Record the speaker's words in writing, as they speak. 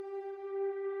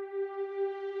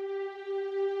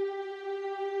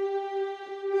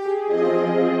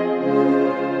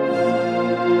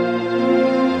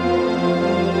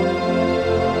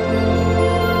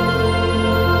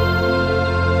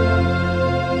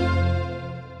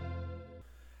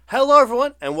Hello,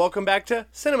 everyone, and welcome back to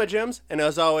Cinema Gems. And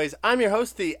as always, I'm your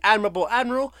host, the Admirable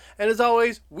Admiral. And as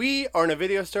always, we are in a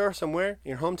video store somewhere in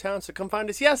your hometown, so come find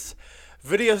us. Yes,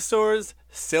 video stores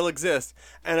still exist.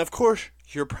 And of course,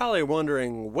 you're probably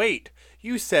wondering, wait,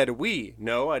 you said we.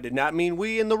 No, I did not mean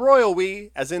we in the royal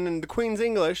we, as in the Queen's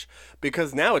English,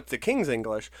 because now it's the King's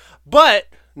English. But,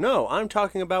 no, I'm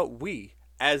talking about we,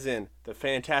 as in the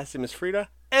fantastic Miss Frida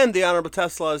and the Honorable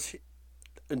Tesla.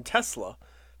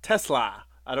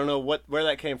 I don't know where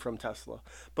that came from, Tesla.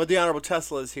 But the Honorable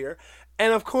Tesla is here.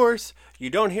 And of course, you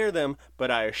don't hear them,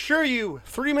 but I assure you,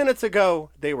 3 minutes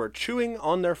ago, they were chewing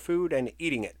on their food and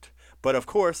eating it. But of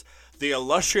course, the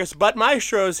illustrious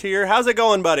Maestro is here. How's it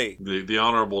going, buddy? The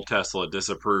Honorable Tesla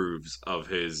disapproves of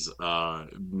his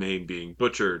name being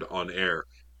butchered on air.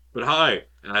 But hi,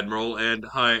 Admiral, and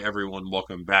hi, everyone.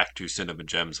 Welcome back to Cinema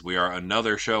Gems. We are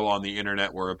another show on the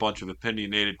internet where a bunch of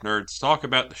opinionated nerds talk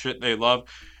about the shit they love.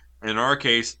 In our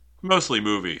case, mostly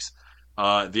movies.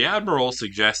 The Admiral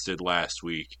suggested last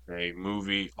week a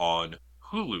movie on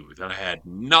Hulu that I had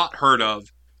not heard of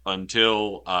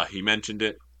until he mentioned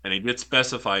it, and he did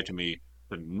specify to me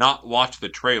to not watch the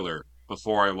trailer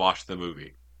before I watched the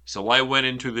movie. So I went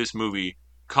into this movie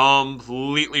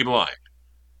completely blind.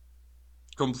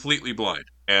 Completely blind.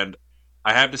 And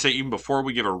I have to say, even before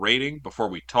we give a rating, before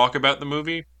we talk about the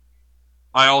movie,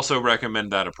 I also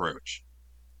recommend that approach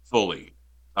fully.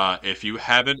 If you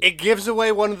haven't, It gives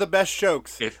away one of the best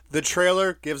jokes. if The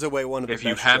trailer gives away one of the if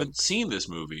you best haven't jokes. seen this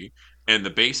movie and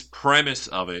the base premise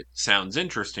of it sounds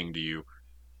interesting to you,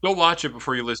 go watch it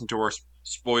before you listen to our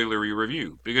spoilery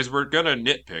review, because we're gonna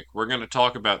nitpick. We're gonna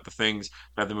talk about the things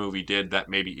that the movie did that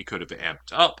maybe it could have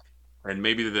amped up, and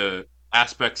maybe the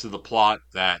aspects of the plot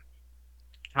that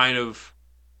kind of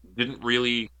didn't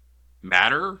really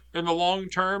matter in the long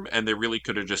term, and they really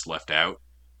could have just left out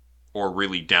or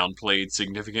really downplayed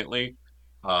significantly.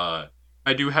 Uh,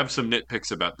 I do have some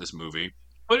nitpicks about this movie,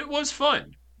 but it was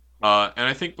fun. And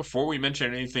I think before we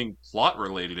mention anything plot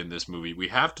related in this movie, we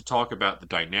have to talk about the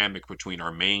dynamic between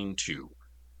our main two,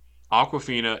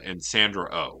 Aquafina and Sandra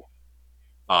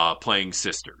Oh, playing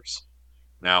sisters.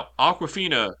 Now,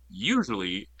 Aquafina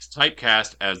usually is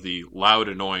typecast as the loud,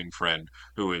 annoying friend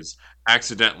who is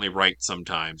accidentally right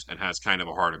sometimes and has kind of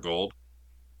a heart of gold.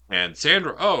 And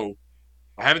Sandra Oh,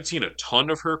 I haven't seen a ton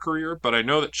of her career, but I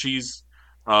know that she's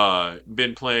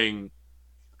been playing.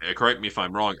 Correct me if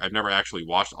I'm wrong. I've never actually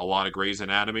watched a lot of Grey's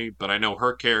Anatomy, but I know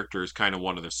her character is kind of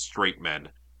one of the straight men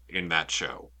in that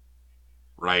show,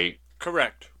 right?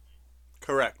 Correct.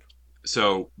 Correct.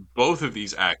 So both of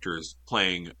these actors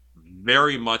playing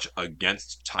very much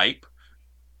against type,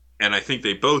 and I think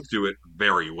they both do it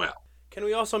very well. Can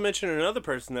we also mention another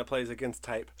person that plays against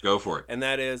type? Go for it. And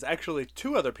that is actually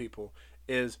two other people,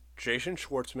 is Jason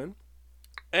Schwartzman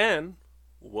and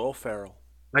Will Ferrell.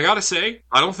 I gotta say,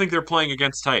 I don't think they're playing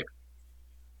against type.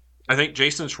 I think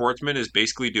Jason Schwartzman is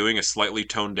basically doing a slightly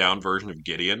toned down version of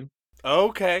Gideon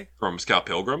Okay. from Scott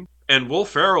Pilgrim. And Will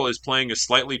Ferrell is playing a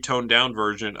slightly toned down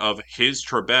version of his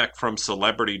Trebek from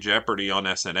Celebrity Jeopardy on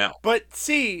SNL. But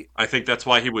see, I think that's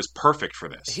why he was perfect for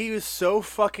this. he was so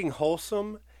fucking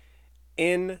wholesome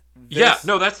in this. Yeah,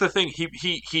 no, that's the thing.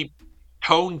 He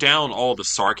toned down all the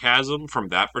sarcasm from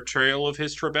that portrayal of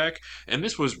his Trebek, and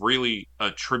this was really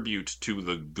a tribute to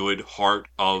the good heart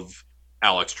of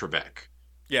Alex Trebek.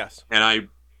 Yes. And I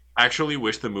actually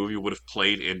wish the movie would have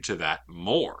played into that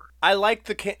more. I liked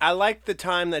the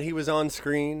time that he was on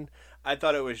screen. I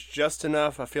thought it was just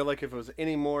enough. I feel like if it was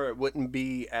any more, it wouldn't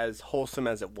be as wholesome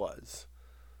as it was.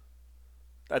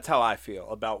 That's how I feel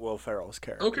about Will Ferrell's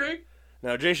character. Okay.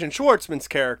 Now, Jason Schwartzman's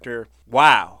character,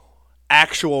 wow.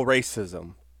 Actual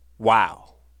racism.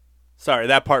 Wow. Sorry,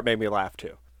 that part made me laugh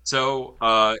too. So,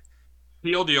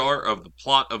 TLDR of the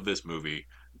plot of this movie,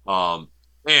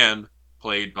 Anne,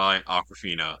 played by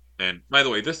Aquafina. And by the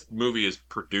way, this movie is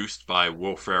produced by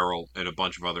Will Ferrell and a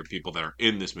bunch of other people that are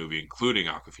in this movie, including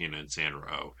Aquafina and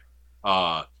Sandra Oh.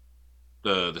 Uh,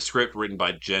 the script written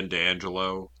by Jen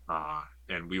D'Angelo,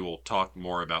 and we will talk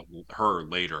more about her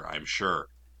later, I'm sure.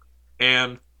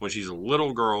 And when she's a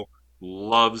little girl,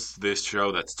 loves this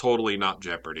show that's totally not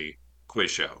Jeopardy, quiz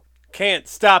show. Can't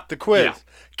stop the quiz. Yeah.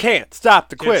 Can't stop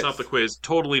the Can't quiz. Stop the Quiz,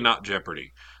 totally not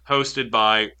Jeopardy. Hosted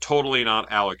by totally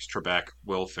not Alex Trebek,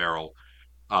 Will Ferrell.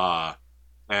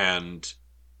 And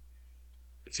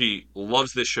she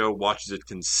loves this show, watches it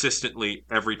consistently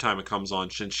every time it comes on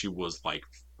since she was like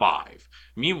 5.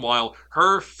 Meanwhile,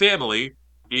 her family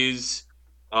is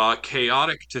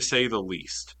chaotic to say the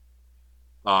least.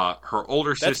 Her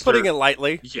older sister. That's putting it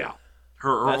lightly. Yeah.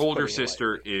 her That's older putting it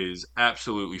sister lightly. is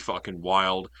absolutely fucking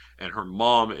wild, and her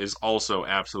mom is also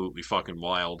absolutely fucking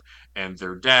wild, and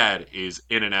their dad is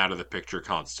in and out of the picture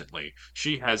constantly.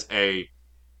 She has a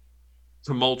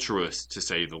tumultuous, to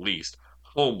say the least,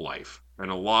 home life, and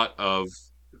a lot of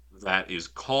that is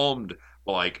calmed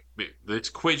like this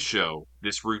quiz show,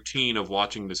 this routine of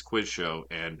watching this quiz show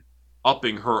and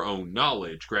upping her own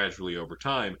knowledge gradually over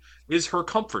time is her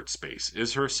comfort space,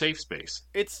 is her safe space.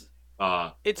 It's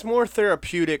Uh, it's more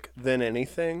therapeutic than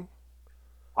anything.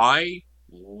 I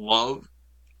love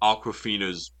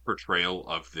Aquafina's portrayal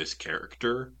of this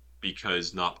character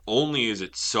because not only is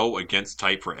it so against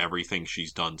type for everything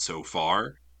she's done so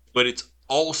far, but it's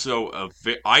also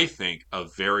I think a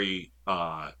very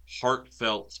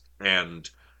heartfelt and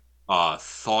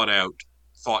thought out,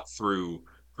 thought through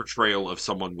portrayal of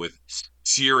someone with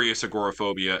serious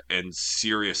agoraphobia and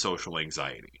serious social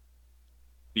anxiety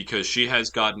because she has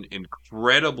gotten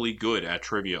incredibly good at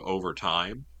trivia over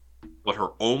time, but her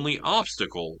only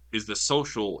obstacle is the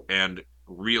social and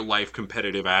real life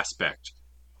competitive aspect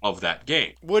of that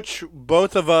game. Which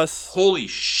both of us Holy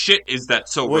shit, is that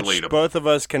so which relatable? both of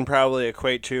us can probably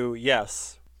equate to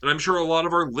yes. And I'm sure a lot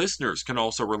of our listeners can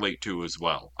also relate to as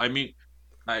well. I mean,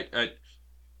 I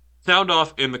sound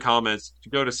off in the comments.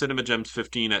 Go to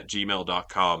cinemagems15 at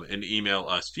gmail.com and email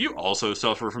us. Do you also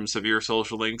suffer from severe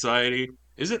social anxiety?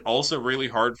 Is it also really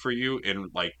hard for you in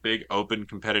like big open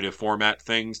competitive format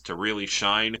things to really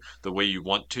shine the way you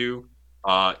want to?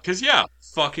 Cause yeah,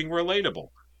 fucking relatable.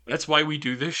 That's why we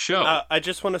do this show. I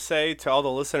just want to say to all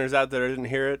the listeners out there that didn't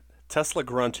hear it, Tesla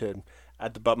grunted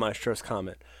at the Butt Maestro's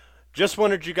comment. Just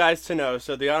wanted you guys to know.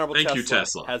 So the Honorable Thank you,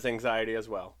 Tesla Tesla. has anxiety as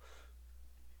well.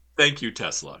 Thank you,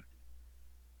 Tesla.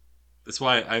 That's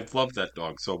why I've loved that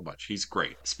dog so much. He's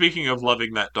great. Speaking of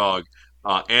loving that dog,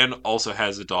 Anne also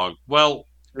has a dog. Well,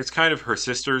 it's kind of her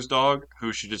sister's dog,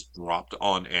 who she just dropped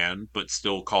on Anne, but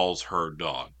still calls her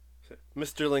dog.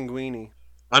 Mr. Linguini.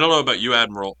 I don't know about you,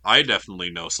 Admiral. I definitely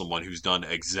know someone who's done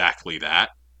exactly that.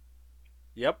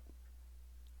 Yep.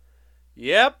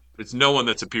 Yep. It's no one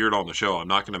that's appeared on the show. I'm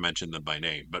not going to mention them by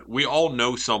name, but we all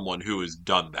know someone who has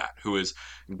done that, who has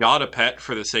got a pet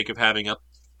for the sake of having a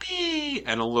pee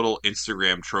and a little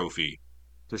Instagram trophy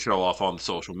to show off on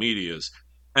social medias,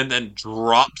 and then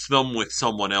drops them with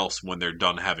someone else when they're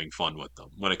done having fun with them.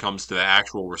 When it comes to the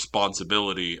actual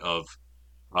responsibility of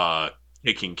uh,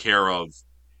 taking care of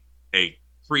a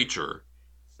creature,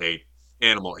 a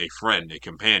animal, a friend, a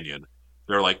companion.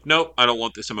 They're like, nope, I don't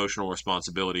want this emotional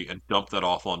responsibility and dump that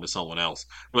off onto someone else,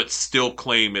 but still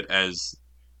claim it as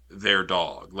their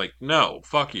dog. Like, no,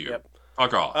 fuck you. Yep.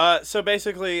 Fuck off. So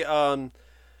basically,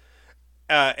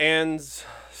 Anne's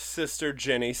sister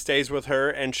Jenny stays with her,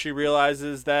 and she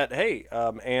realizes that hey,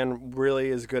 Anne really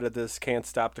is good at this can't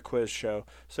stop the quiz show.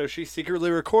 So she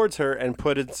secretly records her and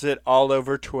puts it all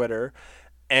over Twitter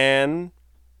and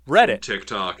And Reddit.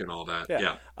 TikTok and all that.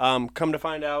 Yeah. Yeah. Come to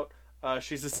find out,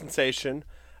 she's a sensation,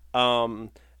 and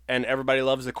everybody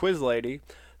loves the quiz lady.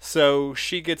 So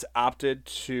she gets opted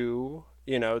to,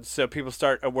 so people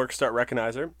start at work start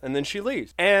recognize her, and then she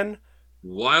leaves. And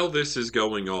While this is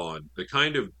going on, the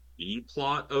kind of B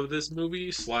plot of this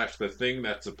movie, slash the thing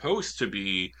that's supposed to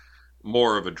be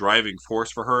more of a driving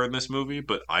force for her in this movie,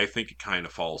 but I think it kind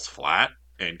of falls flat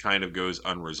and kind of goes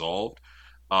unresolved.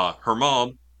 Her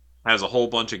mom has a whole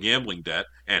bunch of gambling debt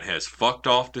and has fucked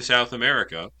off to South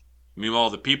America. Meanwhile,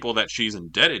 the people that she's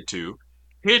indebted to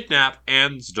kidnap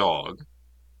Anne's dog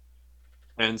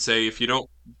and say, if you don't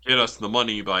get us the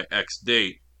money by X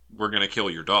date, we're going to kill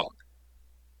your dog.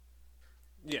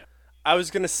 yeah, I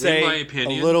was gonna In my say a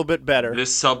opinion, little bit better.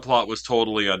 this subplot was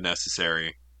totally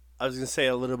unnecessary. I was gonna say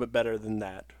a little bit better than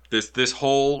that. This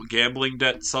whole gambling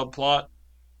debt subplot,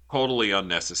 totally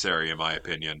unnecessary in my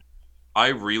opinion. I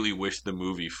really wish the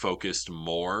movie focused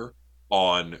more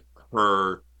on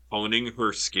her honing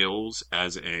her skills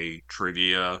as a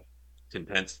trivia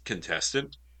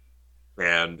contestant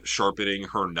and sharpening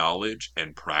her knowledge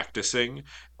and practicing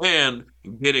and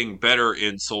getting better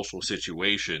in social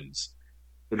situations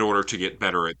in order to get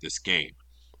better at this game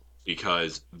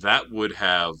because that would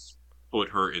have put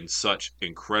her in such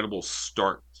incredible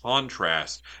stark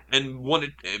contrast and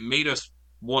it made us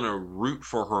want to root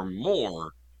for her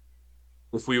more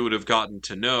if we would have gotten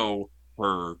to know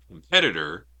her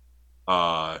competitor,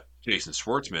 Jason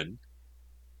Schwartzman,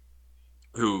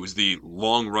 who's the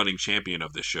long running champion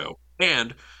of the show.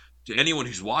 And to anyone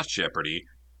who's watched Jeopardy,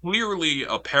 clearly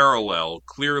a parallel,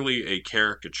 clearly a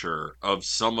caricature of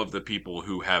some of the people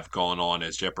who have gone on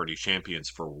as Jeopardy champions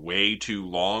for way too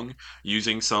long,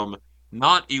 using some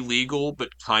not illegal but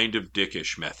kind of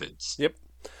dickish methods. Yep.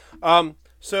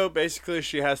 So basically,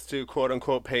 she has to quote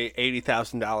unquote pay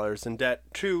 $80,000 in debt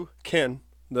to Ken,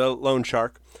 the loan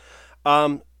shark.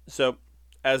 So,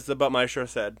 as the Butt Maestro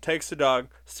said, takes the dog,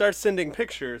 starts sending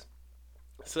pictures.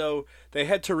 So they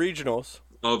head to regionals.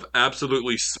 Of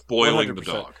absolutely spoiling the 100%.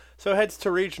 dog. So heads to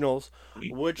regionals,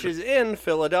 which is in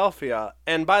Philadelphia.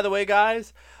 And by the way,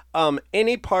 guys,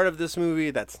 any part of this movie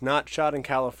that's not shot in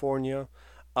California,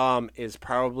 is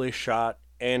probably shot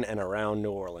in and around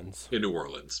New Orleans. In New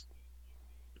Orleans.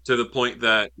 To the point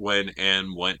that when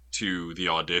Anne went to the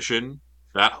audition,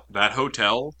 that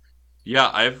hotel,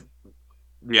 yeah, I've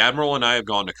the Admiral and I have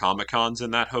gone to Comic Cons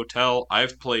in that hotel.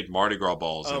 I've played Mardi Gras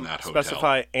balls in that hotel.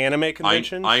 Specify anime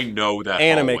conventions. I know that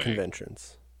anime hallway.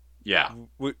 conventions. Yeah.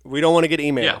 We don't want to get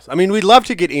emails. Yeah. I mean, we'd love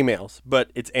to get emails,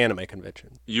 but it's anime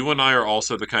conventions. You and I are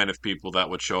also the kind of people that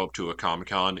would show up to a Comic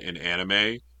Con in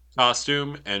anime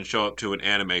costume and show up to an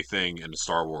anime thing in a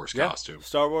Star Wars costume.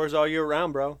 Star Wars all year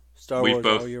round, bro. Star Wars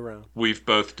all year round. We've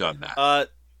both done that.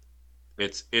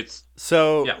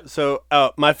 So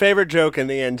my favorite joke in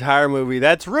the entire movie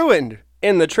that's ruined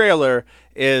in the trailer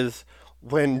is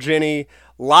when Jenny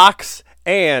locks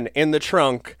Anne in the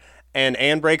trunk and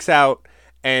Anne breaks out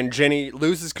and Jenny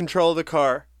loses control of the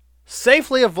car,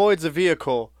 safely avoids a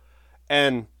vehicle,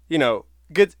 and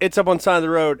it's up on the side of the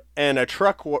road and a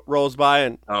truck rolls by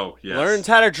and learns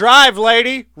how to drive,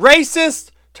 lady.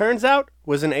 Racist! Turns out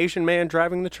was an Asian man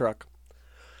driving the truck.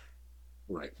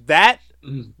 Right. That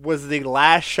was the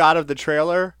last shot of the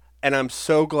trailer, and I'm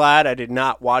so glad I did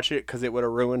not watch it because it would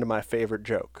have ruined my favorite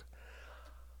joke.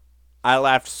 I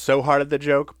laughed so hard at the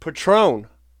joke. Patron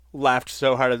laughed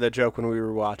so hard at the joke when we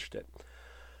rewatched it.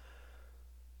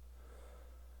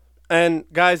 And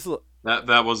guys, look,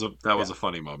 that was a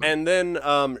funny moment. And then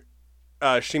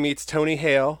she meets Tony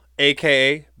Hale,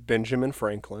 aka Benjamin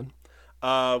Franklin,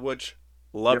 which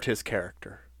loved his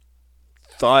character.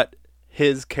 Thought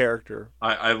his character.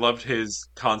 I loved his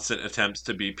constant attempts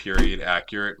to be period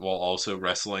accurate while also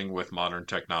wrestling with modern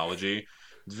technology.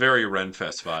 It's very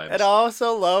Renfest vibes. And I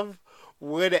also love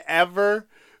whenever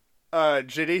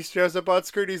Jenny shows up on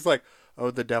screen, he's like,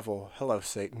 "Oh, the devil. Hello,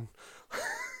 Satan."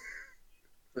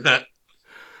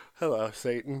 Hello,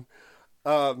 Satan.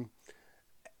 And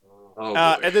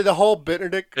then the whole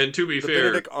Benedict. And to be fair,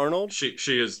 Benedict Arnold. She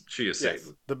is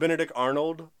Satan. The Benedict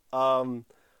Arnold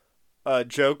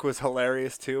joke was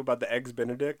hilarious too about the eggs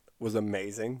Benedict. Was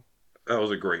amazing. That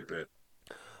was a great bit.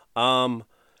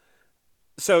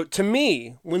 So to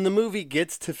me, when the movie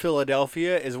gets to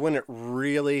Philadelphia is when it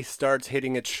really starts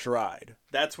hitting its stride.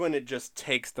 That's when it just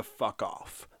takes the fuck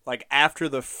off. Like after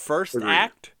the first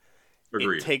act,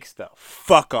 it takes the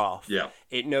fuck off. Yeah.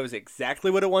 It knows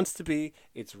exactly what it wants to be.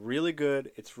 It's really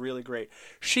good. It's really great.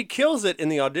 She kills it in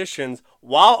the auditions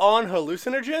while on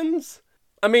hallucinogens.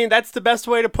 I mean, that's the best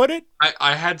way to put it.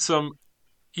 I had some.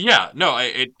 Yeah, no,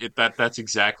 that's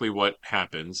exactly what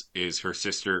happens. Is her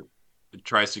sister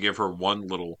tries to give her one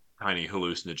little tiny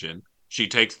hallucinogen. She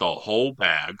takes the whole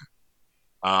bag,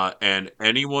 and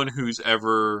anyone who's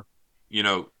ever,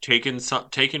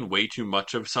 taken way too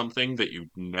much of something that you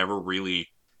never really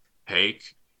take,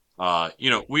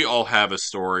 we all have a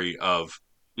story of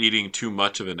eating too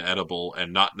much of an edible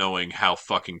and not knowing how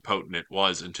fucking potent it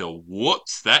was until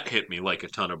whoops, that hit me like a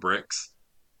ton of bricks.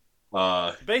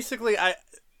 Basically, I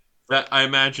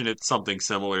imagine it's something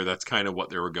similar. That's kind of what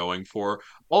they were going for.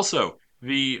 Also,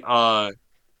 the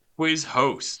quiz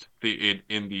host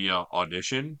in the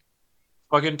audition,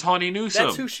 fucking Tawny Newsome.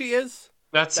 That's who she is.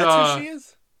 That's who she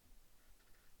is.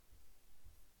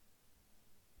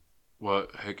 Well,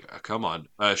 heck, come on.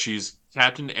 She's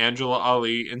Captain Angela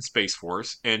Ali in Space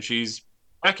Force, and she's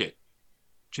Beckett.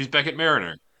 She's Beckett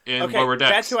Mariner in Lower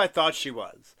Decks. That's who I thought she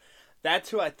was.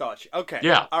 Okay.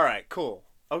 Yeah. All right. Cool.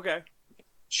 Okay.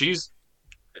 She's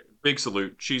big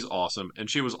salute. She's awesome, and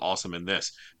she was awesome in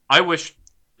this. I wish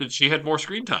that she had more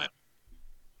screen time.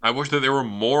 I wish that there were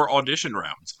more audition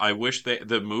rounds. I wish that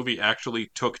the movie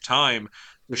actually took time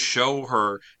to show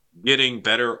her getting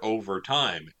better over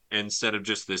time instead of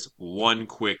just this one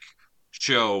quick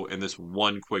show and this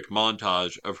one quick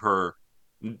montage of her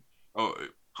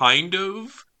kind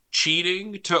of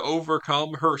cheating to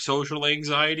overcome her social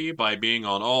anxiety by being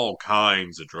on all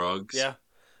kinds of drugs. Yeah.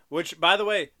 Which, by the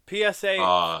way,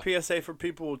 PSA for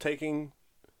people taking...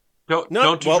 Don't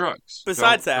do drugs.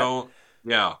 Besides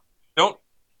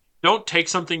Don't take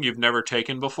something you've never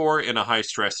taken before in a high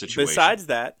stress situation. Besides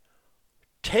that,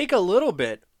 take a little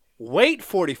bit, wait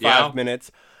 45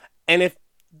 minutes, and if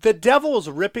the devil's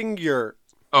ripping your...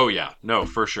 Oh yeah, no,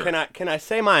 for sure. Can I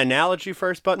say my analogy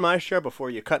first, Butt Maestro, before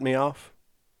you cut me off?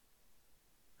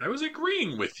 I was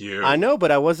agreeing with you. I know, but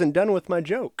I wasn't done with my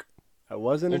joke. I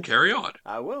wasn't. Well, carry on.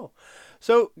 I will.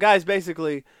 So, guys,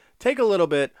 basically, take a little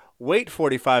bit, wait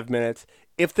 45 minutes.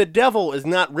 If the devil is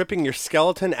not ripping your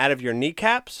skeleton out of your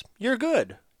kneecaps, you're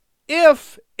good.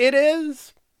 If it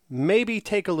is, maybe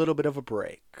take a little bit of a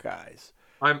break, guys.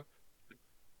 I'm.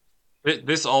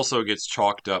 This also gets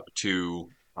chalked up to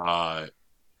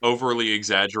overly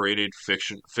exaggerated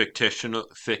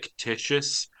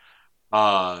fictitious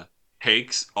uh,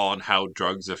 takes on how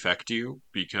drugs affect you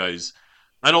because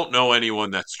I don't know anyone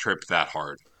that's tripped that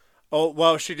hard. Oh,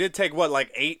 well, she did take, what,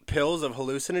 like 8 pills of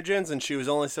hallucinogens, and she was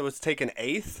only supposed to take an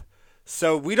eighth?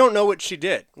 So we don't know what she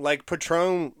did. Like,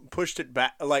 Patron pushed it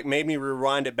back, like, made me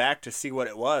rewind it back to see what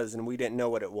it was, and we didn't know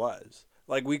what it was.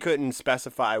 Like, we couldn't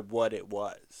specify what it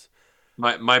was.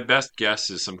 My best guess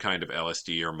is some kind of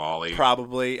LSD or Molly.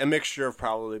 Probably. A mixture of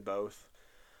probably both.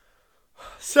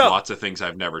 So, Lots of things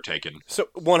I've never taken. so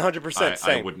 100% I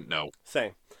same. wouldn't know.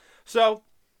 Same. So,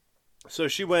 so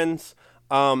she wins,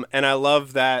 and I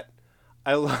love that.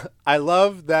 I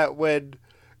love that when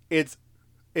it's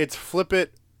flip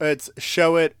it, it's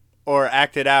show it or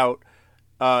act it out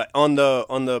on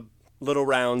the little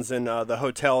rounds in the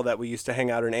hotel that we used to hang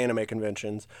out in anime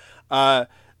conventions.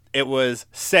 It was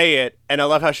say it, and I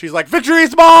love how she's like, "Victory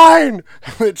is mine!"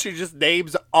 And she just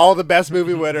names all the best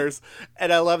movie winners,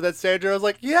 and I love that Sandra was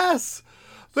like, "Yes,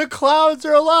 the clouds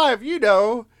are alive." You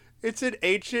know, it's an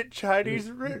ancient Chinese,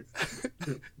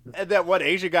 and that one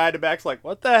Asian guy in the back's like,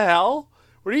 "What the hell?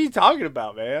 What are you talking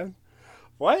about, man?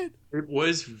 What?" It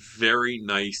was very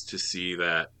nice to see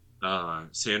that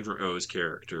Sandra Oh's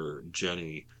character,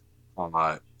 Jenny,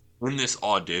 uh, in this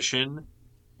audition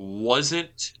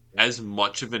wasn't as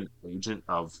much of an agent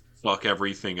of fuck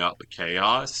everything up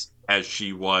chaos as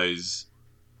she was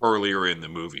earlier in the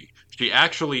movie. She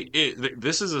actually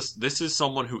this is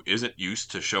someone who isn't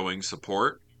used to showing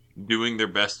support, doing their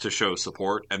best to show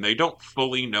support, and they don't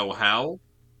fully know how,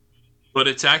 but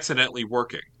it's accidentally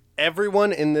working.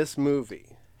 Everyone in this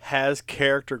movie has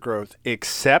character growth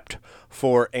except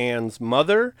for Anne's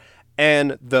mother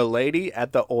and the lady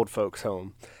at the old folks'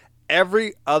 home.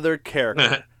 Every other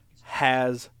character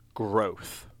has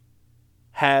growth.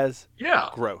 Has Yeah.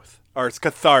 growth. Or it's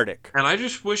cathartic. And I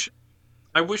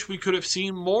wish we could have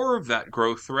seen more of that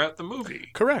growth throughout the movie.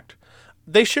 Correct.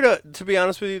 They should have, to be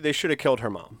honest with you, they should have killed her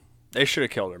mom. They should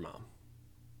have killed her mom.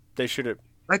 They should have.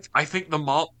 I think the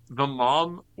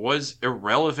mom was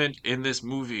irrelevant in this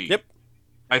movie. Yep.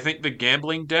 I think the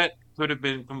gambling debt could have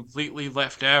been completely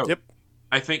left out. Yep.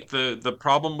 I think the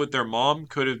problem with their mom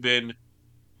could have been,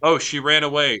 oh, she ran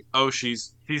away. Oh,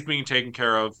 she's being taken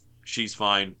care of. She's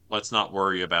fine. Let's not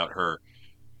worry about her.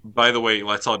 By the way,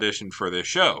 let's audition for this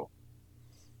show.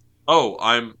 Oh,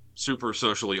 I'm super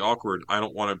socially awkward. I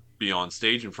don't want to be on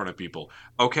stage in front of people.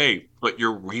 Okay, but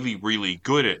you're really, really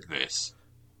good at this.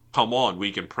 Come on,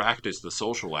 we can practice the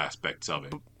social aspects of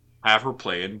it. Have her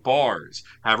play in bars.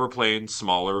 Have her play in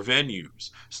smaller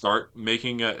venues. Start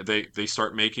making they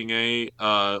start making a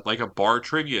like a bar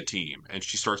trivia team, and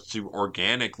she starts to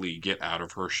organically get out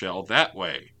of her shell that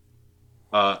way.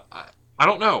 I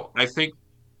don't know. I think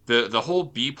the whole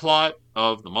B plot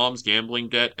of the mom's gambling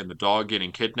debt and the dog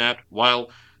getting kidnapped, while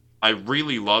I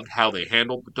really loved how they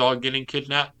handled the dog getting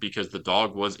kidnapped because the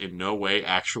dog was in no way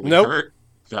actually Nope. hurt.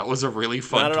 That was a really Not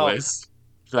fun at all. twist.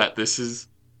 That this is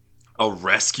a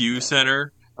rescue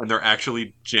center and they're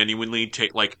actually genuinely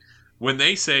take like when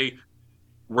they say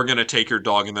we're going to take your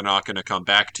dog and they're not going to come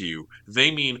back to you,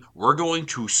 they mean we're going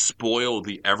to spoil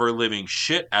the ever living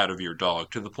shit out of your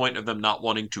dog to the point of them not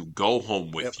wanting to go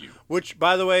home with Yep. you, Which,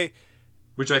 by the way,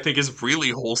 which I think is really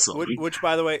wholesome.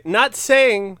 not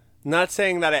saying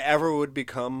that I ever would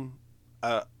become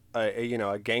a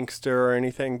gangster or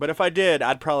anything, but if I did,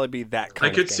 I'd probably be that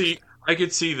kind of gangster. I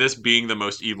could see this being the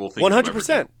most evil thing.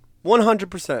 100%.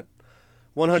 100%.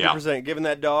 100%. Giving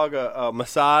that dog a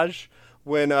massage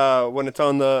when it's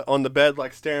on the bed,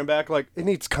 like staring back, like it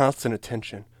needs constant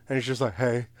attention, and he's just like,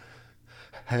 hey,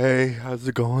 how's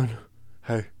it going?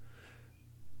 Hey.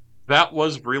 That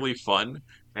was really fun,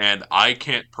 and I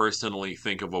can't personally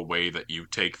think of a way that you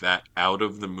take that out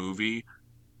of the movie,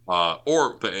 a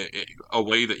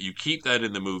way that you keep that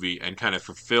in the movie and kind of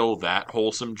fulfill that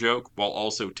wholesome joke while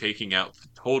also taking out the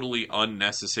totally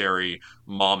unnecessary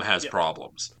mom has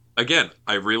problems. Again,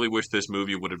 I really wish this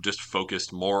movie would have just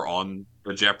focused more on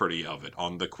the Jeopardy of it,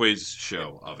 on the quiz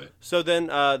show of it. So then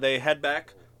they head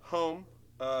back home,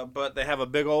 but they have a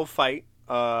big old fight.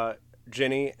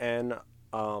 Ginny and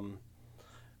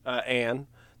Anne.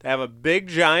 They have a big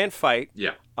giant fight.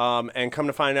 Yeah. And come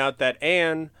to find out that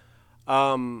Anne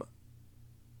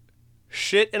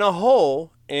shit in a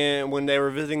hole when they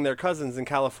were visiting their cousins in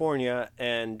California,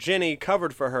 and Ginny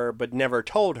covered for her but never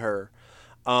told her.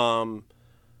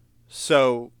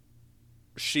 So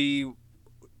she,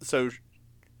 so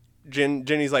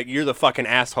Jenny's like, you're the fucking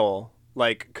asshole.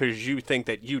 Like, because you think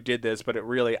that you did this, but it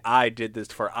really, I did this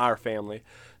for our family.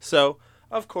 So,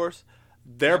 of course,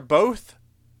 they're Yep. both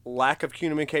lack of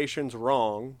communications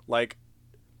wrong. Like,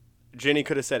 Jenny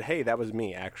could have said, hey, that was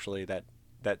me, actually, that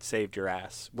saved your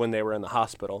ass when they were in the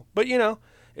hospital. But,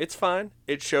 it's fine.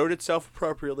 It showed itself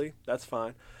appropriately. That's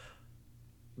fine.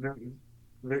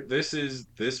 This is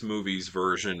this movie's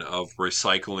version of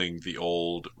recycling the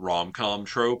old rom-com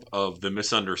trope of the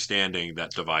misunderstanding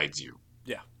that divides you.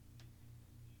 Yeah.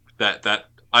 That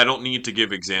I don't need to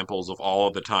give examples of all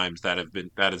of the times that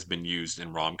has been used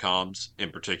in rom-coms in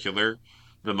particular.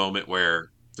 The moment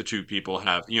where the two people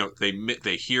have,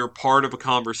 they hear part of a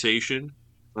conversation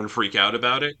and freak out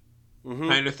about it, Mm-hmm.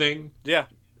 kind of thing. Yeah.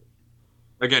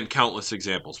 Again, countless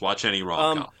examples. Watch any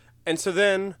rom-com. And so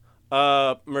then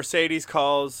Mercedes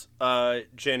calls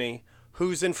Jenny,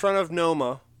 who's in front of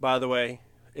Noma, by the way.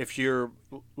 If you're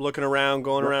looking around,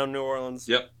 going Yep. around New Orleans,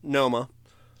 Yep. Noma.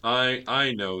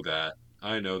 I know that.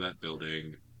 I know that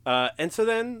building. And so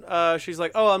then she's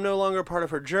like, oh, I'm no longer part of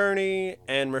her journey.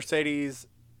 And Mercedes,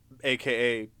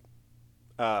 a.k.a.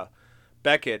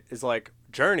 Beckett, is like,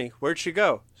 Journey? Where'd she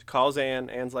go? She calls Anne.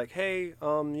 Anne's like, hey,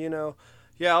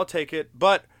 yeah, I'll take it.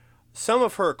 But some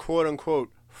of her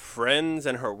quote-unquote friends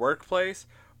in her workplace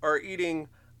are eating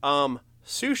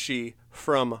sushi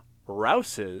from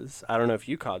Rouse's. I don't know if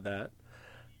you caught that.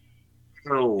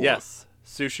 Oh. Yes,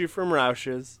 sushi from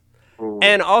Rouse's. Oh.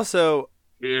 And also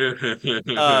Ew.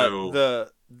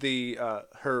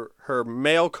 her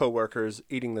male coworkers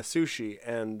eating the sushi,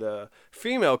 and the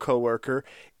female coworker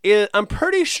is, I'm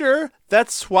pretty sure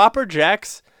that's Swapper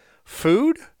Jack's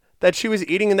food that she was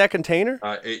eating in that container.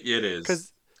 It is.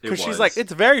 Because It she's was. like,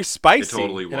 it's very spicy. It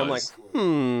totally And I'm like,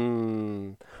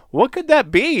 was. what could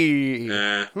that be?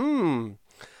 Eh.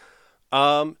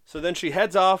 So then she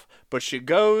heads off, but she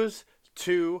goes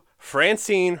to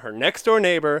Francine, her next door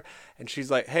neighbor, and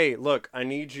she's like, hey, look, I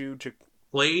need you to.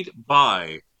 Played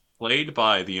by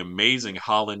the amazing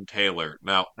Holland Taylor.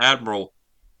 Now, Admiral,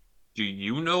 do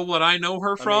you know what I know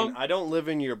her I mean, from? I don't live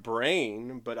in your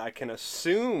brain, but I can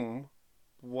assume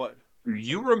what. Do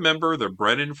you remember the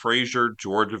Brendan Fraser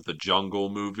George of the Jungle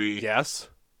movie? Yes.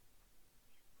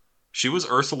 She was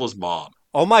Ursula's mom.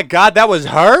 Oh my God, that was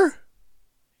her?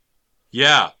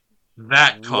 Yeah,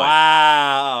 that cunt.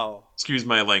 Wow. Excuse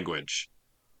my language.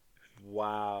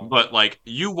 Wow. But, like,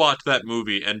 you watch that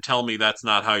movie and tell me that's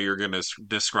not how you're going to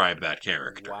describe that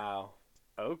character. Wow.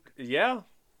 Okay. Yeah.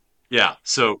 Yeah,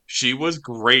 so she was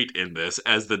great in this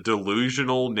as the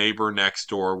delusional neighbor next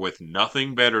door with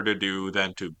nothing better to do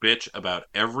than to bitch about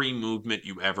every movement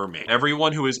you ever made.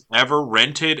 Everyone who has ever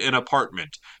rented an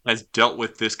apartment has dealt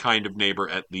with this kind of neighbor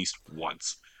at least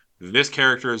once. This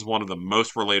character is one of the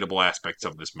most relatable aspects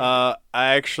of this movie. I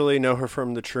actually know her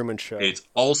from The Truman Show. It's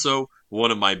also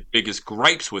one of my biggest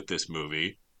gripes with this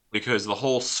movie because the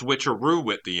whole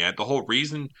switcheroo at the end, the whole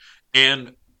reason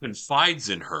Anne confides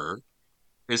in her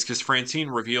is because Francine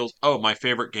reveals, oh, my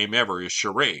favorite game ever is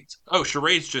charades. Oh,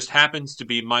 charades just happens to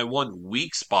be my one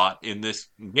weak spot in this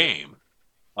game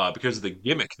because of the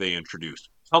gimmick they introduced.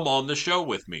 Come on the show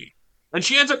with me. And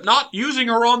she ends up not using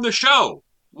her on the show.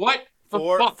 What?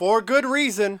 For good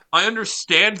reason. I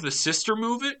understand the sister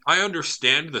movement. I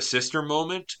understand the sister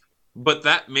moment. But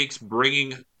that makes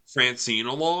bringing Francine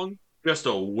along just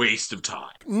a waste of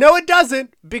time. No, it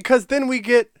doesn't, because then we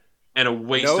get. And a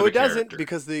waste No, of a it doesn't, character.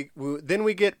 because then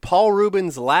we get Paul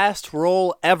Rubin's last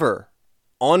role ever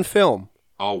on film.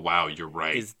 Oh, wow, you're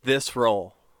right. Is this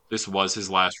role. This was his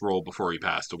last role before he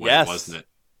passed away, Yes. wasn't it?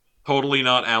 Totally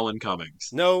not Alan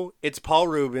Cummings. No, it's Paul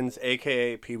Rubens,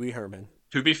 a.k.a. Pee Wee Herman.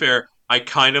 To be fair, I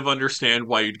kind of understand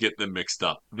why you'd get them mixed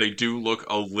up. They do look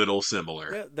a little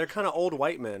similar. Yeah, they're kind of old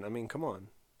white men. I mean, come on.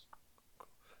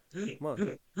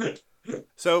 Come on.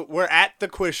 So we're at the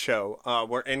quiz show.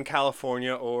 We're in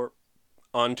California or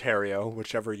Ontario,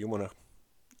 whichever you want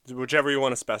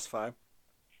to specify.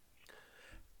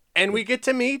 And we get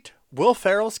to meet Will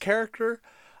Ferrell's character,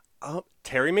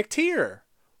 Terry McTeer,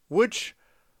 which,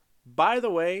 by the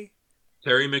way,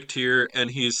 Terry McTeer,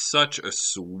 and he's such a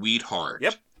sweetheart.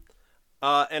 Yep.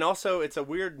 And also, it's a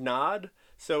weird nod.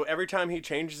 So every time he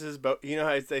changes his bow, you know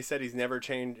how they said he's never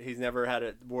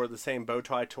wore the same bow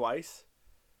tie twice.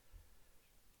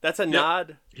 That's a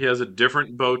nod. He has a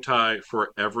different bow tie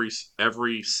for every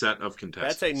set of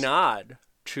contestants. That's a nod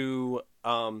to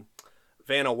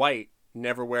Vanna White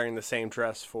never wearing the same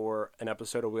dress for an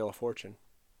episode of Wheel of Fortune.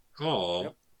 Oh,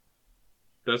 Yep.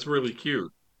 That's really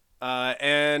cute.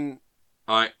 And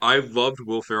I loved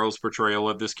Will Ferrell's portrayal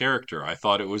of this character. I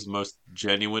thought it was the most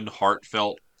genuine,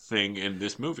 heartfelt, thing in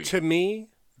this movie. To me,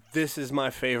 this is my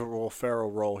favorite Will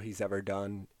Ferrell role he's ever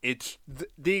done. It's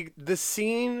the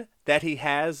scene that he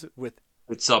has with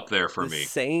It's up there for me.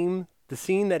 the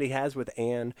scene that he has with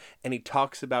Anne, and he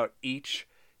talks about each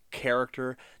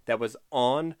character that was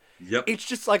on. Yep. It's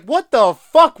just like, what the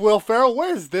fuck, Will Ferrell?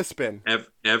 Where's this been?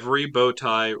 Every bow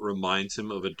tie reminds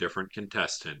him of a different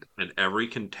contestant, and every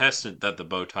contestant that the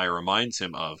bow tie reminds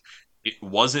him of, it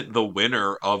wasn't the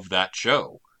winner of that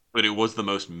show, but it was the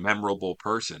most memorable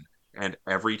person. And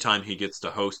every time he gets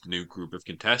to host a new group of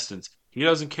contestants, he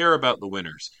doesn't care about the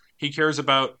winners. He cares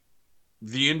about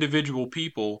the individual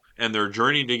people and their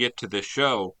journey to get to this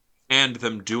show and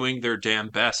them doing their damn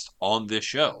best on this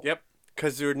show. Yep,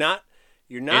 because you're not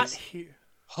here.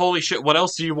 Holy shit, what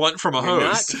else do you want from a You're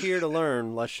host? not here to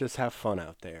learn. Let's just have fun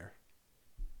out there.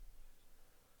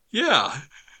 Yeah.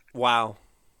 Wow.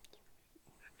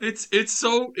 It's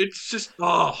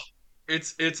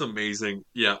amazing.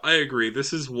 Yeah, I agree.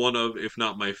 This is one of, if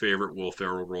not my favorite Will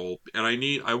Ferrell role. And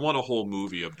I want a whole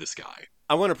movie of this guy.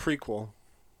 I want a prequel.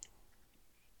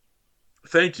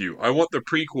 Thank you. I want the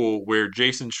prequel where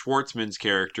Jason Schwartzman's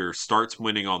character starts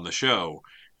winning on the show.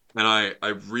 And I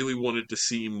really wanted to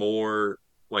see more,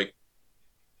 like,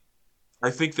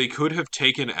 I think they could have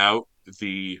taken out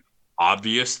the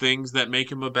obvious things that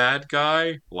make him a bad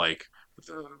guy, like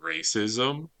the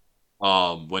racism,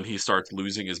 when he starts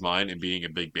losing his mind and being a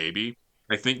big baby.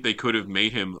 I think they could have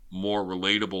made him more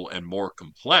relatable and more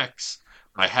complex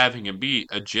by having him be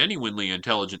a genuinely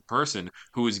intelligent person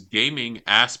who is gaming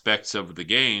aspects of the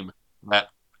game that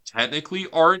technically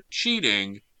aren't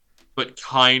cheating, but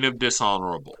kind of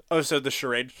dishonorable. Oh, so the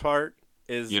charades part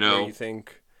is You where know? you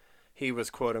think he was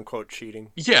quote unquote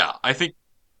cheating. Yeah, I think,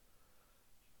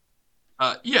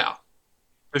 yeah.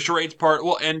 The charades part,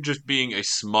 well, and just being a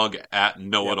smug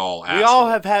know-it-all asshole. We all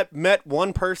have met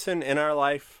one person in our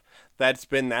life that's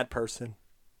been that person.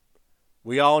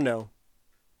 We all know.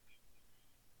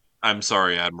 I'm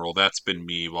sorry, Admiral. That's been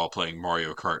me while playing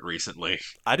Mario Kart recently.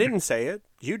 I didn't say it.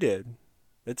 You did.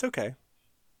 It's okay.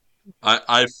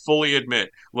 I fully admit,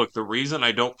 look, the reason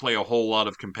I don't play a whole lot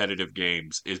of competitive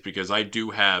games is because I do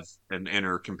have an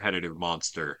inner competitive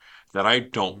monster that I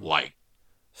don't like.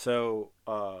 So,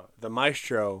 the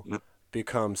Maestro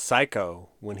becomes psycho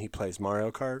when he plays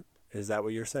Mario Kart. Is that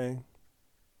what you're saying?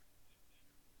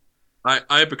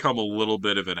 I become a little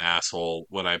bit of an asshole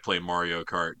when I play Mario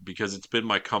Kart because it's been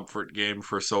my comfort game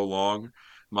for so long.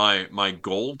 My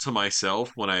goal to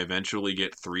myself when I eventually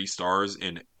get 3 stars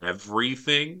in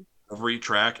everything, every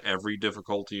track, every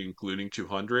difficulty, including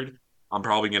 200, I'm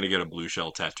probably gonna get a blue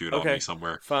shell tattooed on me Okay,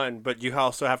 somewhere. fine. But you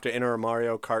also have to enter a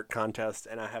Mario Kart contest,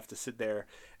 and I have to sit there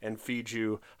and feed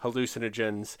you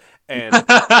hallucinogens and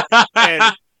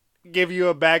give you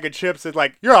a bag of chips and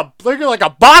like you're like a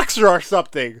boxer or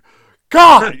something.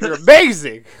 God, you're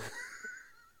amazing.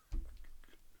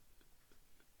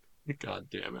 God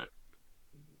damn it.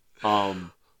 So-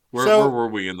 where were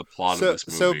we in the plot so- of this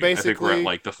movie? so I think we're basically- at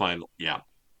like the final. Yeah.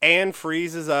 Anne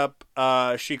freezes up.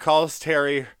 She calls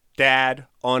Terry dad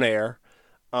on air.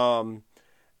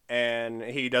 And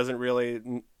he doesn't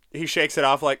really. He shakes it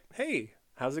off like, "Hey,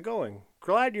 how's it going?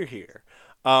 Glad you're here."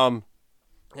 And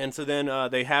so then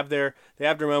they have their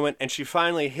moment, and she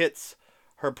finally hits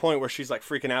her point where she's like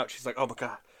freaking out. She's like, "Oh my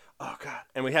god, oh god!"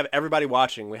 And we have everybody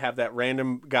watching. We have that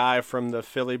random guy from the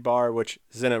Philly bar, which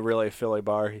isn't a really Philly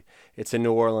bar. It's in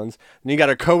New Orleans. And you got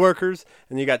her coworkers,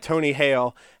 and you got Tony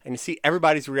Hale, and you see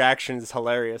everybody's reaction is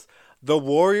hilarious. The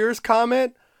Warriors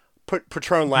comment,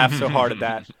 Patron laughed so hard at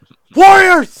that.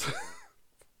 Warriors.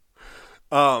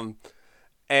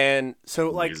 And so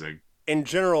like Amazing. in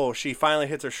general, she finally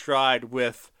hits her stride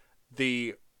with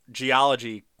the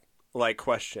geology like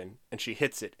question, and she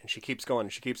hits it, and she keeps going,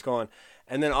 and she keeps going.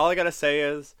 And then all I gotta say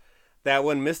is that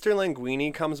when Mr.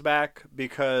 Linguini comes back,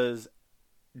 because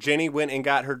Jenny went and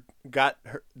got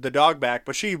the dog back,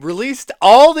 but she released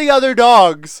all the other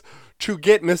dogs to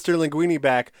get Mr. Linguini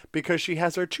back because she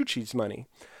has her Chuchi's money.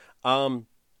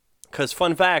 Because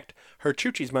fun fact, her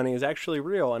Chuchi's money is actually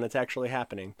real and it's actually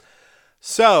happening.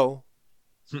 So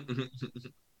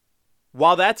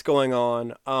while that's going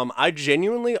on, I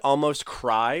genuinely almost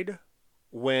cried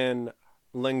when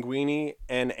Linguini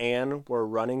and Anne were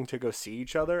running to go see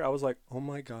each other. I was like, oh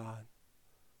my god,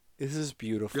 this is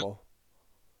beautiful.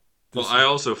 Well, I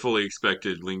also fully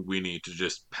expected Linguini to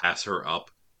just pass her up.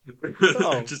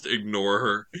 Oh. Just ignore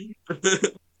her.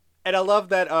 And I love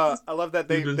that.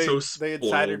 They You've been they, so they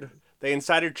spoiled.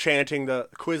 incited chanting the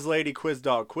quiz lady, quiz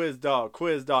dog, quiz dog,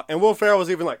 quiz dog, and Will Ferrell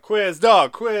was even like quiz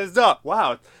dog, quiz dog.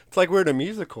 Wow, it's like we're in a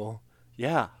musical.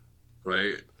 Yeah.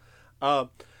 Right.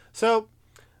 So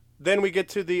then we get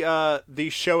to the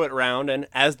show it round, and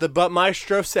as the But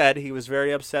Maestro said, he was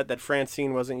very upset that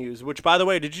Francine wasn't used. Which, by the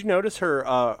way, did you notice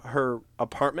her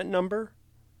apartment number?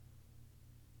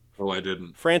 Oh, I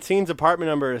didn't. Francine's apartment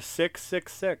number is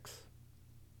 666.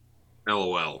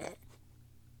 LOL.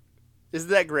 Isn't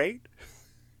that great?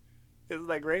 Isn't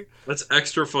that great? That's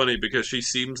extra funny because she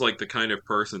seems like the kind of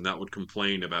person that would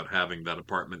complain about having that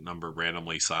apartment number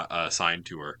randomly assigned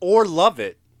to her. Or love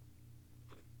it.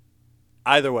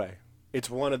 Either way, it's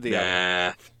one of the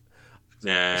other.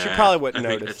 Nah. She probably wouldn't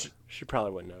notice. She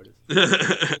probably wouldn't notice.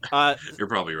 You're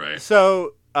probably right.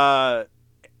 So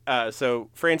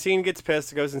Francine gets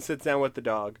pissed, goes and sits down with the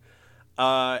dog,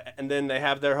 and then they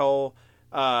have their whole.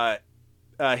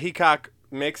 Heacock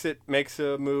makes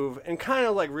a move and kind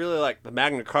of like really like the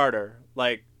Magna Carta,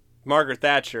 like Margaret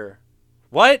Thatcher.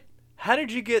 What? How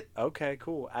did you get? Okay,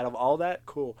 cool. Out of all that,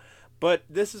 cool. But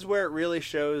this is where it really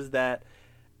shows that,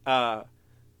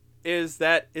 is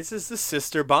that this is the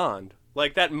sister bond.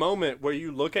 Like that moment where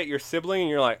you look at your sibling and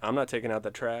you're like, I'm not taking out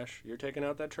that trash. You're taking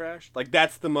out that trash? Like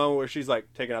that's the moment where she's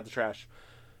like, taking out the trash.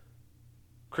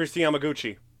 Christy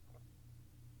Yamaguchi.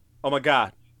 Oh my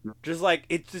God. Just like,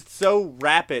 it's just so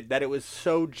rapid that it was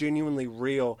so genuinely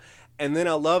real. And then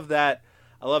I love that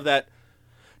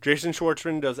Jason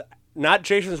Schwartzman does, not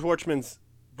Jason Schwartzman's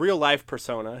real life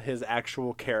persona, his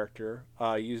actual character,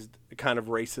 used a kind of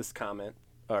racist comment.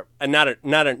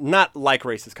 Not like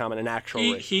racist comment, an actual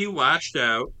racist. He lashed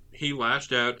out. He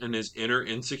lashed out, and his inner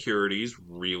insecurities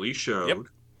really showed.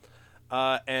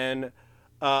 Yep. And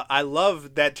I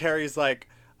love that Terry's like,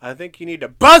 I think you need to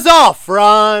buzz off,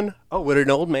 Ron. Oh, would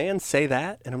an old man say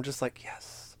that? And I'm just like,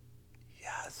 yes.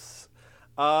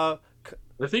 I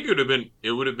think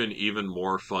it would have been even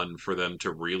more fun for them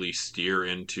to really steer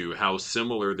into how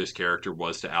similar this character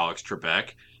was to Alex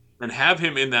Trebek, and have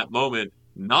him in that moment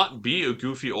not be a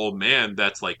goofy old man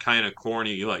that's like kind of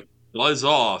corny, like buzz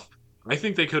off. I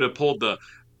think they could have pulled the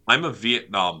I'm a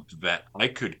Vietnam vet. I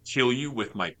could kill you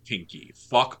with my pinky.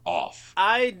 Fuck off.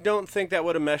 I don't think that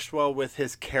would have meshed well with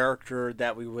his character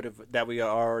that we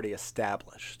already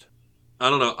established. I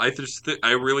don't know.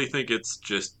 I really think it's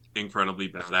just incredibly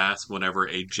badass whenever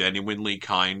a genuinely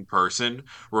kind person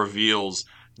reveals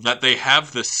that they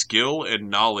have the skill and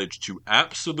knowledge to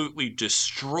absolutely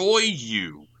destroy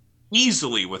you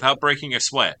easily without breaking a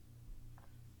sweat,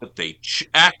 but they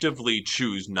actively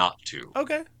choose not to.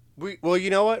 Okay. Well, you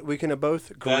know what? We can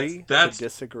both agree that's to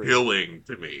disagree. Killing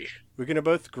to me. We can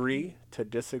both agree to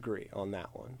disagree on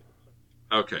that one.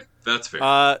 Okay, that's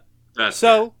fair. That's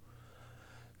so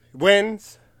fair.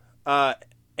 Wins.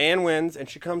 Anne wins, and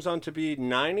she comes on to be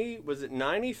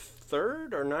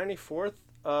 93rd or 94th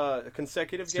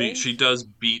consecutive games? She does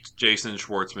beat Jason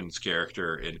Schwartzman's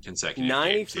character in consecutive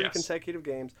 93 games, consecutive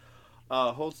games.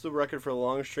 Holds the record for the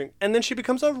longest string. And then she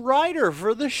becomes a writer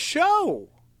for the show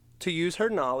to use her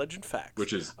knowledge and facts.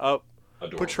 Which is adorable.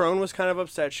 Patron was kind of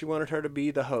upset. She wanted her to be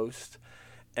the host.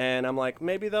 And I'm like,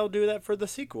 maybe they'll do that for the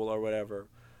sequel or whatever.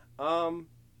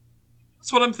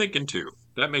 That's what I'm thinking too.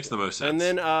 That makes the most sense. And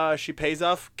then she pays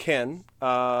off Ken.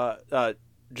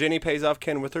 Jenny pays off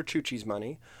Ken with her Choochie's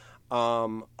money.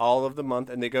 All of the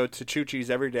month. And they go to Choochie's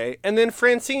every day. And then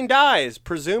Francine dies,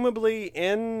 presumably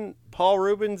in Paul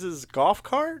Rubens' golf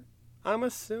cart, I'm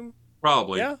assuming.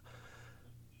 Probably. Yeah.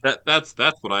 That's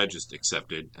what I just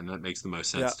accepted, and that makes the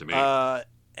most sense to me.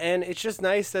 And it's just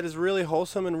nice that it's really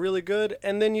wholesome and really good.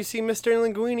 And then you see Mr.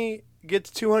 Linguini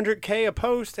gets $200K a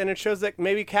post, and it shows that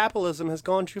maybe capitalism has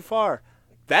gone too far.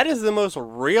 That is the most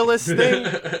realist thing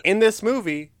in this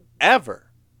movie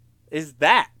ever. Is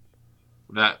that.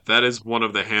 That is one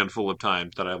of the handful of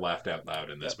times that I laughed out loud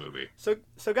in this movie. So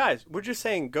guys, we're just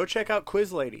saying, go check out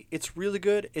Quiz Lady. It's really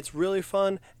good. It's really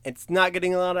fun. It's not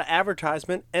getting a lot of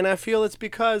advertisement, and I feel it's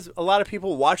because a lot of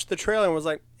people watched the trailer and was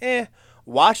like,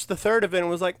 watched the third of it and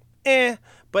was like,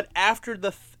 but after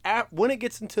when it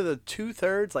gets into the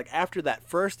 2/3, like after that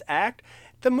first act,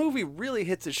 the movie really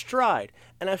hits its stride,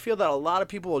 and I feel that a lot of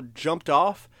people jumped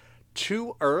off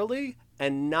too early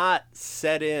and not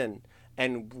set in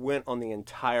and went on the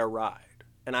entire ride.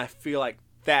 And I feel like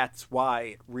that's why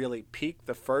it really peaked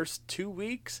the first 2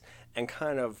 weeks and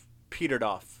kind of petered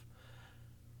off.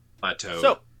 Plateaued.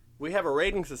 So, we have a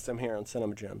rating system here on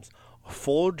Cinema Gems. A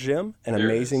full gem, an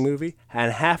amazing movie,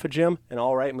 and half a gem, an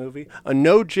alright movie. A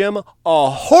no gem, a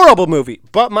horrible movie.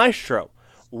 But Maestro,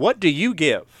 what do you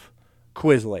give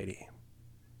Quiz Lady?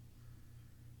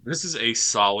 This is a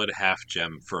solid half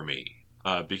gem for me.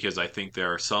 Because I think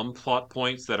there are some plot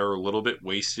points that are a little bit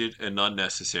wasted and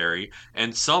unnecessary,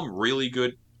 and some really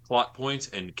good plot points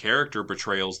and character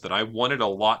portrayals that I wanted a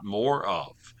lot more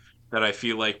of, that I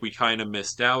feel like we kind of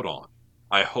missed out on.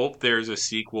 I hope there's a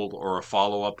sequel or a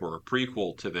follow up or a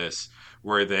prequel to this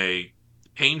where they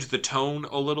change the tone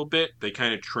a little bit. They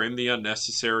kind of trim the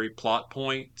unnecessary plot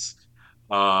points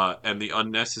and the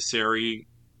unnecessary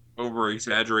over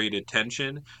exaggerated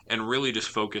tension and really just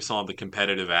focus on the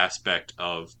competitive aspect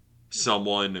of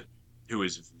someone who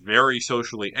is very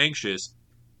socially anxious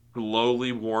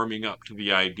slowly warming up to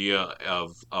the idea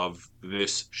of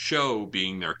this show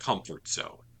being their comfort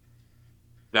zone.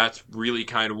 That's really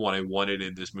kind of what I wanted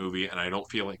in this movie, and I don't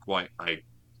feel like I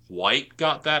quite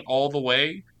got that all the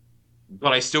way,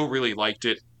 but I still really liked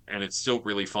it, and it's still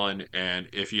really fun. And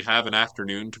if you have an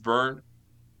afternoon to burn,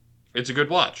 it's a good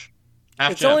watch.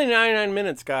 Half It's gem. only 99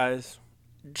 minutes, guys.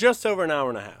 Just over an hour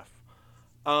and a half.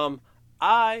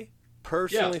 I Yeah.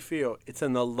 personally feel it's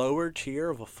in the lower tier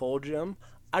of a full gem.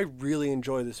 I really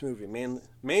enjoy this movie,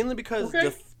 mainly because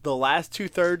Okay. the last two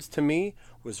thirds to me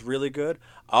was really good.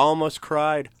 I almost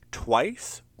cried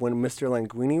twice when Mr.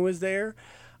 Linguini was there.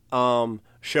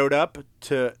 Showed up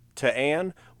to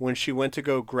Anne when she went to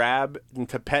go grab and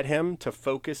to pet him to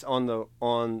focus on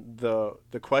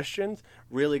the questions.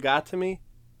 Really got to me.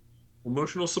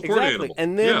 Emotional support Exactly. animal.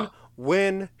 And Yeah. then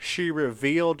when she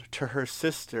revealed to her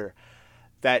sister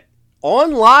that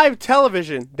on live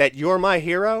television that you're my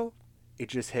hero, it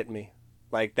just hit me.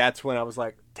 Like that's when I was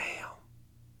like, damn.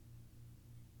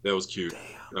 That was cute.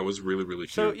 That was really, really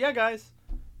So cute. yeah, guys,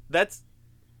 that's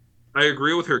I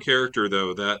agree with her character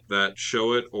though, that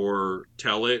show it or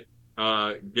tell it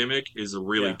gimmick is a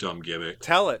really yeah. dumb gimmick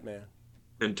Tell it, man.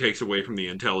 and takes away from the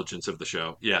intelligence of the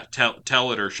show. Yeah,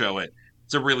 tell it or show it.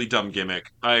 It's a really dumb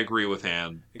gimmick. I agree with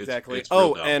Anne. Exactly. It's real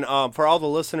Oh, dumb. and for all the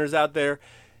listeners out there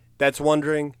that's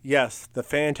wondering, yes, the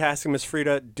fantastic Miss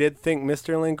Frida did think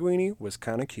Mr. Linguini was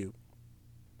kind of cute.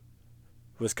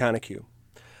 Was kind of cute.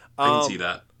 I can see Um,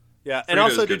 that. yeah, and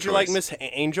Frito's also, good did you like choice. Miss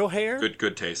Angel Hair?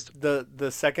 Good taste.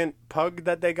 The second pug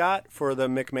that they got for the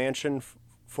McMansion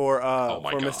Oh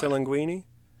my for Mr. god. Linguini.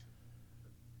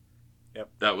 Yep.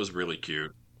 That was really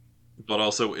cute. But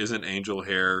also, isn't angel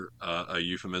hair a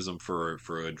euphemism for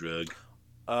a drug?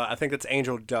 I think that's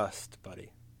Angel Dust,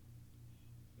 buddy.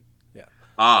 Yeah.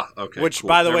 Ah, okay, Which, cool.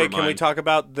 by the way, Never can we mind. talk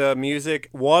about the music?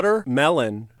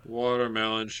 Watermelon.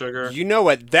 Watermelon sugar. You know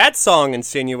what that song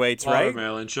insinuates, right?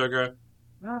 Watermelon sugar.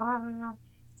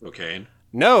 Cocaine.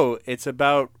 No, it's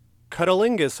about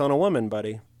cuddlingus on a woman,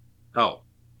 buddy. Oh,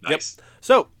 Yep. nice.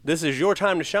 So, this is your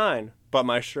time to shine, but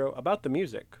Maestro, about the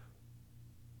music.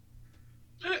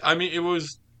 I mean, it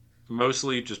was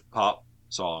mostly just pop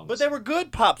But songs. they were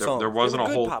good pop There songs. They were wasn't a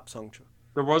good whole pop songs.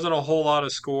 there wasn't a whole lot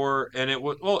of score, and it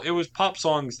was pop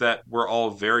songs that we're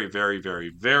all very, very, very,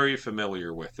 very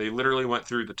familiar with. They literally went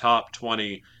through the top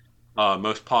 20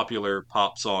 most popular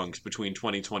pop songs between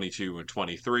 2022 and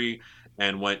 23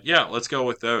 and went, yeah, let's go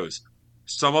with those.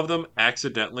 Some of them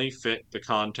accidentally fit the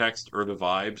context or the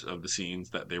vibes of the scenes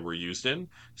that they were used in.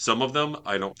 Some of them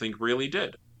I don't think really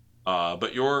did.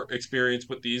 But your experience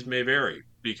with these may vary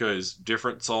because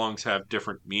different songs have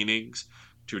different meanings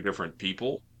to different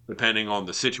people, depending on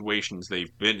the situations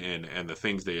they've been in and the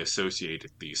things they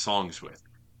associated these songs with.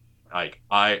 Like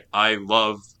I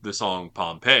love the song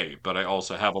Pompeii, but I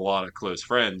also have a lot of close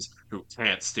friends who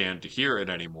can't stand to hear it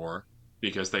anymore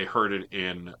because they heard it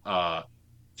in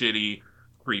shitty,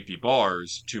 creepy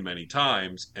bars too many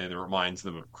times and it reminds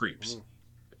them of creeps. Mm.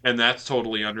 And that's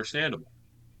totally understandable.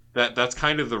 That's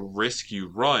kind of the risk you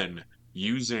run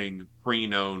using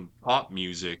pre-known pop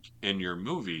music in your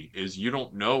movie is you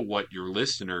don't know what your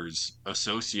listeners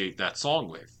associate that song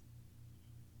with,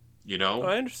 you Oh, know?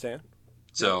 I understand. Yep.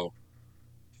 So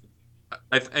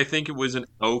I think it was an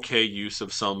okay use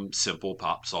of some simple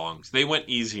pop songs. They went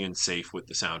easy and safe with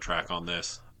the soundtrack on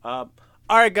this. Uh,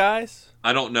 all right, guys.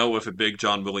 I don't know if a big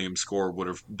John Williams score would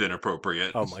have been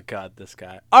appropriate. Oh my God, this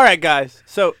guy. All right, guys.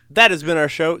 So that has been our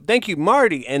show. Thank you,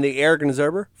 Marty and the Arrogant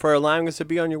Observer, for allowing us to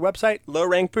be on your website,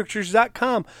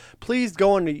 lowrankpictures.com. Please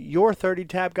go into your 30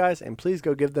 tab, guys, and please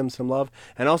go give them some love.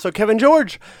 And also, Kevin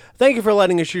George, thank you for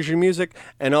letting us use your music.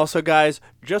 And also, guys,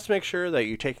 just make sure that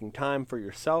you're taking time for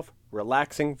yourself,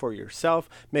 relaxing for yourself,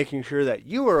 making sure that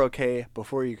you are okay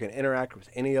before you can interact with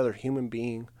any other human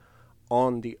being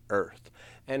on the earth.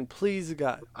 And please,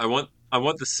 God, I want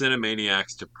the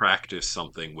Cinemaniacs to practice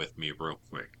something with me real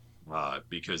quick.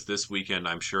 Because this weekend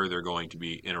I'm sure they're going to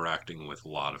be interacting with a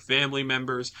lot of family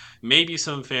members, maybe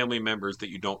some family members that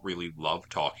you don't really love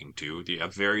talking to. They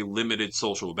have very limited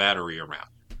social battery around.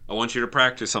 I want you to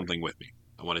practice something with me.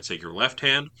 I want to take your left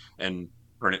hand and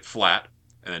turn it flat,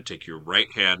 and then take your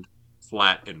right hand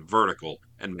flat and vertical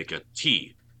and make a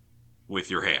T with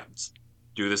your hands.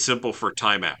 Do the simple for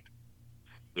timeout.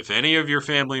 If any of your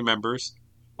family members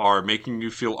are making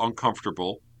you feel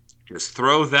uncomfortable, Just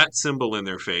throw that symbol in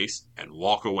their face and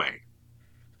walk away.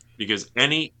 Because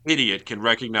any idiot can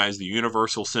recognize the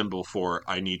universal symbol for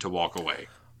I need to walk away.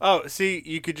 Oh, see,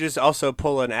 you could just also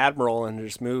pull an Admiral and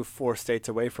just move 4 states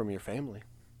away from your family.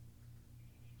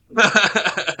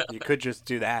 You could just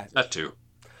do that. That too.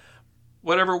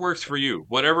 Whatever works for you.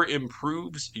 Whatever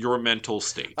improves your mental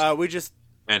state.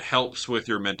 And helps with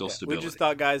your mental stability. We just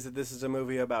thought, guys, that this is a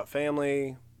movie about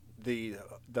family. The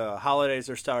holidays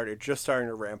are just starting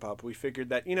to ramp up. We figured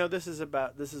that this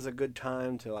is a good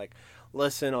time to like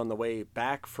listen on the way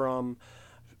back from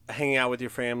hanging out with your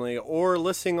family, or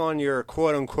listening on your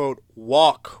quote unquote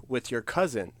walk with your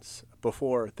cousins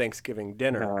before Thanksgiving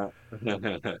dinner.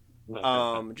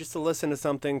 Just to listen to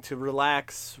something to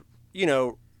relax,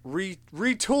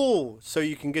 retool so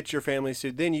you can get your family,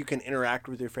 so then you can interact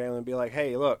with your family and be like,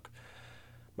 hey, look,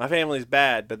 my family's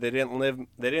bad, but they didn't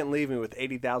leave me with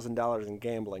 $80,000 in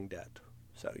gambling debt.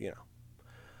 So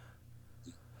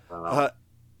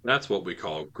that's what we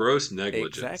call gross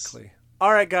negligence. Exactly.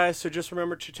 All right, guys. So just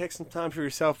remember to take some time for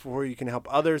yourself before you can help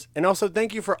others, and also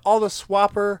thank you for all the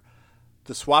Swapper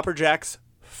Jacks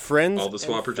friends. All the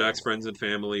Swapper Jacks friends and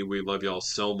family. We love y'all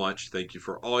so much. Thank you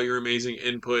for all your amazing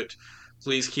input.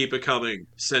 Please keep it coming.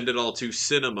 Send it all to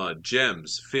Cinema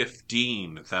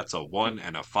Gems.418. That's a 1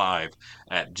 and a 5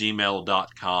 at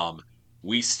gmail.com.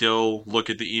 We still look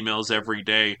at the emails every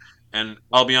day, and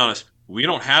I'll be honest, we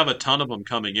don't have a ton of them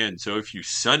coming in. So if you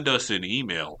send us an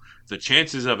email, the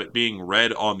chances of it being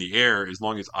read on the air, as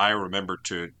long as I remember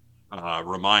to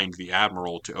remind the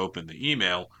Admiral to open the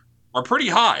email, are pretty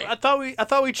high. I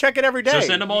thought we check it every day. So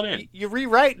send them on in. You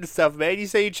rewrite and stuff, man. You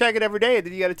say you check it every day, and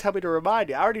then you got to tell me to remind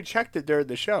you. I already checked it during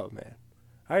the show, man.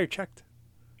 I already checked.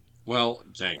 Well,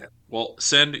 dang it. Well,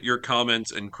 send your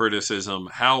comments and criticism.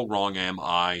 How wrong am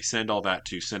I? Send all that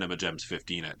to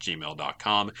cinemagems15 at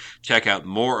gmail.com. Check out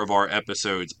more of our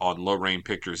episodes on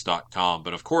lowrainpictures.com.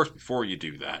 But of course, before you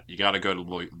do that, you got to go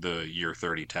to the Year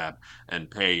 30 tab and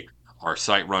pay our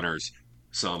site runners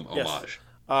some homage.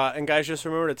 And guys, just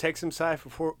remember to take some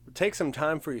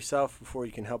time for yourself before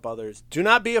you can help others. Do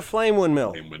not be a flame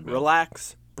windmill.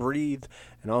 Relax, breathe,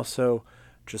 and also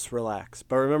just relax.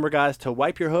 But remember, guys, to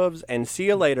wipe your hooves and see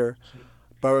you later.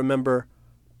 But remember,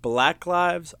 Black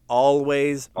lives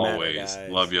always matter, guys.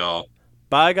 Love y'all.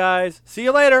 Bye, guys. See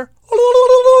you later.